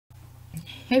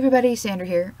Hey everybody, Sandra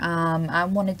here. I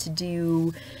wanted to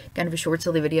do kind of a short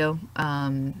silly video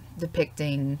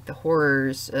depicting the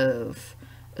horrors of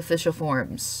official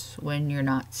forms when you're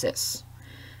not cis.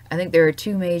 I think there are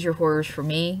two major horrors for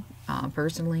me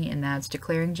personally, and that's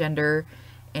declaring gender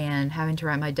and having to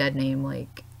write my dead name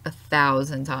like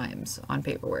 1,000 times on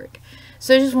paperwork.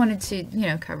 So I just wanted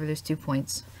to, cover those 2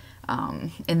 points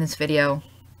in this video.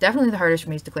 Definitely the hardest for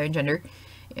me is declaring gender.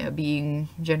 Being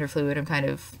gender fluid, I'm kind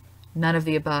of none of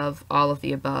the above, all of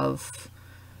the above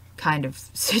kind of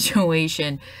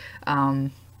situation.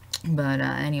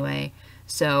 Anyway,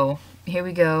 so here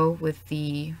we go with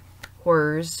the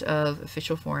horrors of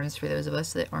official forms for those of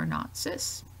us that are not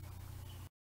cis.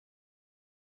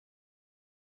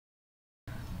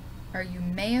 Are you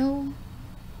male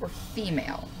or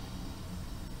female?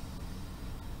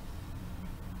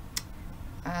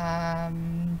 Are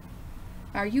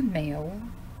you male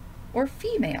or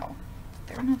female?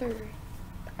 Is there another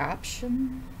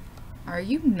option? Are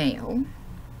you male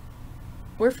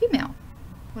or female?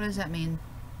 What does that mean?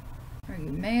 Are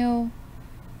you male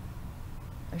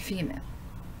or female?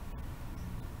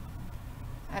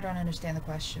 I don't understand the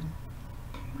question.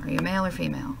 Are you male or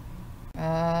female?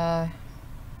 Can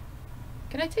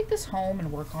I take this home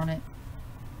and work on it?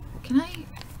 Can I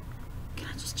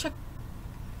just check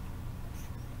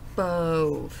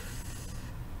both?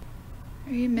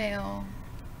 Are you male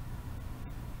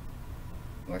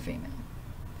or female?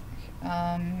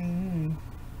 Are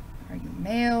you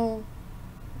male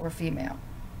or female?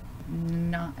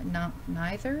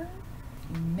 Neither.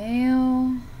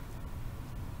 Male,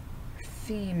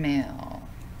 female.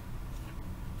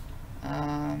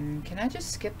 Can I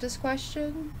just skip this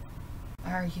question?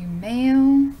 Are you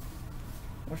male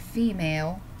or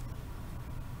female?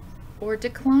 Or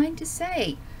decline to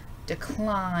say?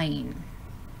 Decline.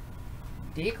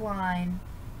 Decline.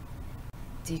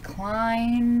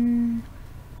 Decline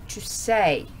to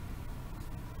say.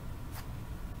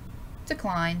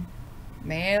 Decline.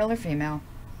 Male or female?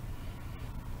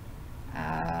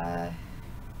 No.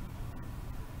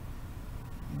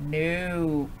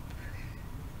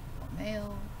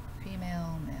 Male,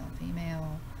 female, male,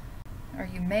 female. Are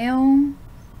you male,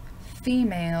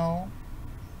 female?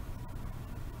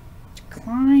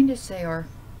 Decline to say, or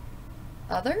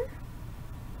other?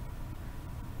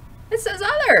 It says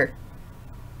other.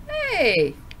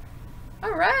 Hey,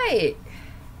 all right.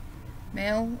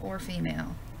 Male or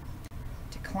female?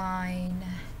 Decline,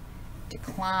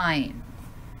 decline.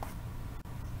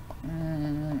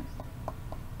 Do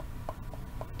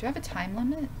I have a time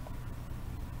limit?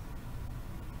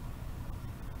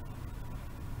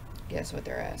 Guess what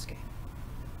they're asking.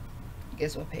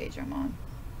 Guess what page I'm on.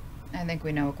 I think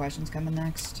we know what question's coming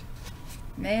next.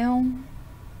 Male,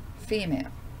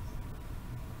 female.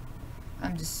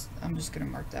 I'm just gonna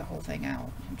mark that whole thing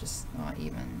out. I'm just not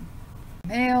even.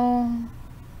 Male,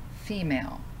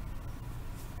 female.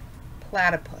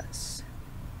 Platypus.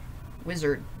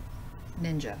 Wizard.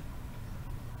 Ninja.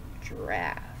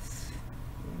 Giraffe.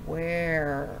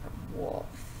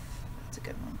 Werewolf. That's a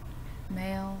good one.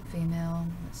 Male, female.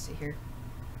 Let's see here.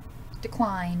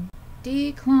 Decline.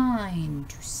 Decline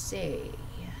to say.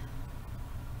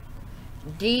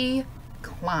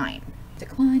 Decline.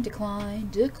 Decline, decline,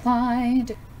 decline,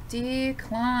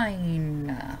 decline.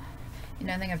 I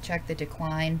think I've checked the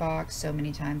decline box so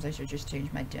many times I should just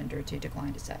change my gender to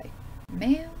decline to say.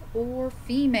 Male or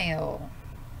female?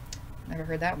 Never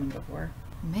heard that one before.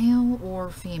 Male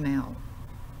or female?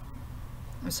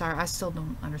 I'm sorry, I still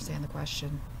don't understand the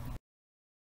question.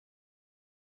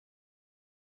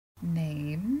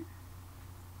 Name.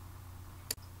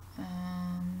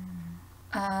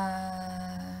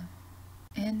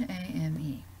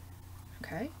 N-A-M-E.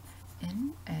 Okay.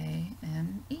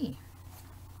 N-A-M-E.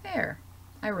 There.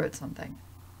 I wrote something.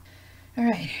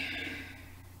 Alright.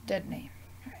 Dead name.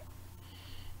 Alright.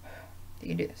 You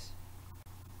can do this.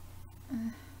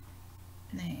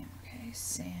 Name. Okay.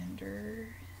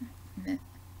 Sander. I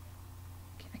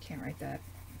can't write that.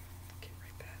 Can't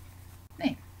write that.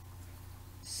 Name.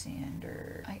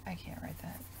 Sander. I can't write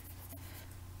that.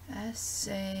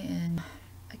 S-A-N.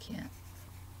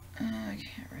 I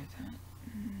can't write that.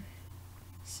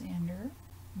 Sander.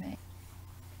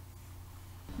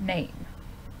 Name.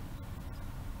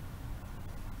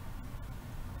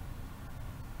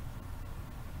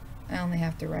 I only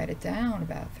have to write it down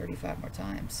about 35 more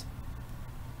times.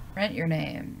 Print your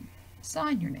name.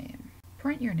 Sign your name.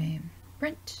 Print your name.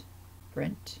 Print.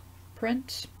 Print.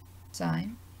 Print.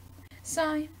 Sign.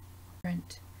 Sign.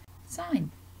 Print.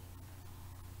 Sign.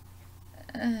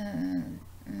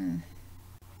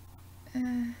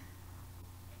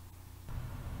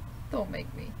 Don't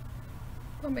make me.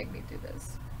 Don't make me do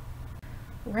this.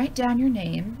 Write down your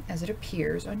name as it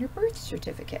appears on your birth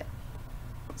certificate.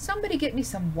 Somebody get me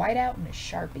some whiteout and a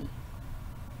Sharpie.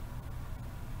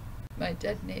 My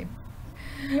dead name.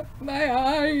 My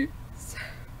eyes.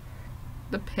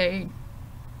 The pain.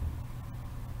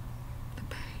 The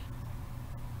pain.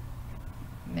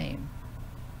 Name.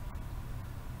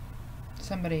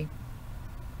 Somebody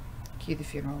cue the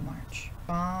funeral march.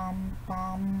 Bum,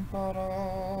 bum,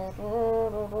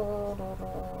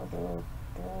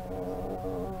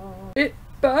 it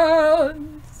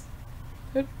burns.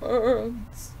 It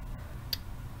burns.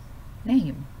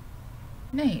 Name.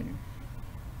 Name.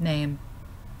 Name.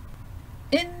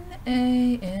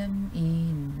 N-A-M-E.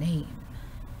 Name.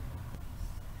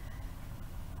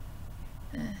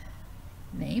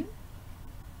 Name?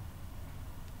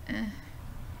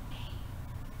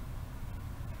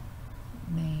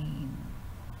 Name.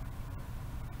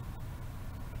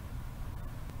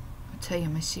 I'll tell you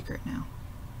my secret now.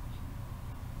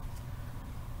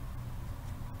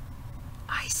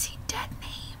 I see dead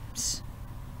names.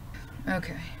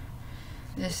 Okay.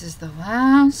 This is the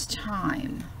last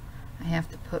time I have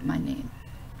to put my name.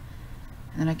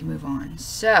 And then I can move on.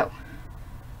 So,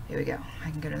 here we go.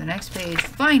 I can go to the next page,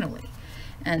 finally.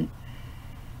 And,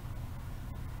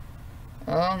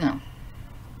 oh no.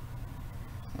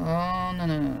 Oh, no,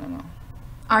 no, no, no, no.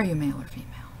 Are you male or female?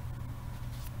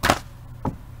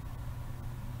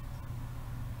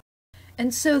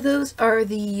 And so those are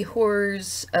the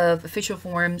horrors of official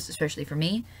forms, especially for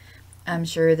me. I'm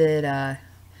sure that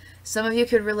some of you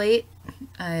could relate.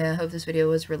 I hope this video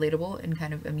was relatable and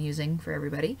kind of amusing for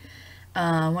everybody.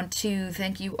 I want to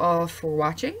thank you all for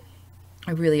watching.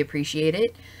 I really appreciate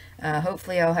it.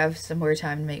 Hopefully I'll have some more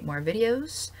time to make more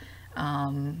videos.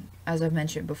 As I've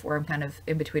mentioned before, I'm kind of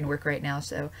in between work right now,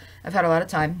 so I've had a lot of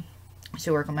time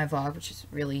to work on my vlog, which has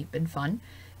really been fun.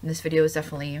 And this video is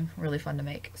definitely really fun to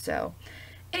make. So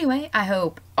anyway, I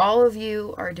hope all of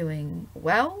you are doing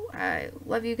well. I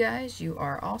love you guys. You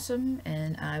are awesome,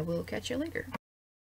 and I will catch you later.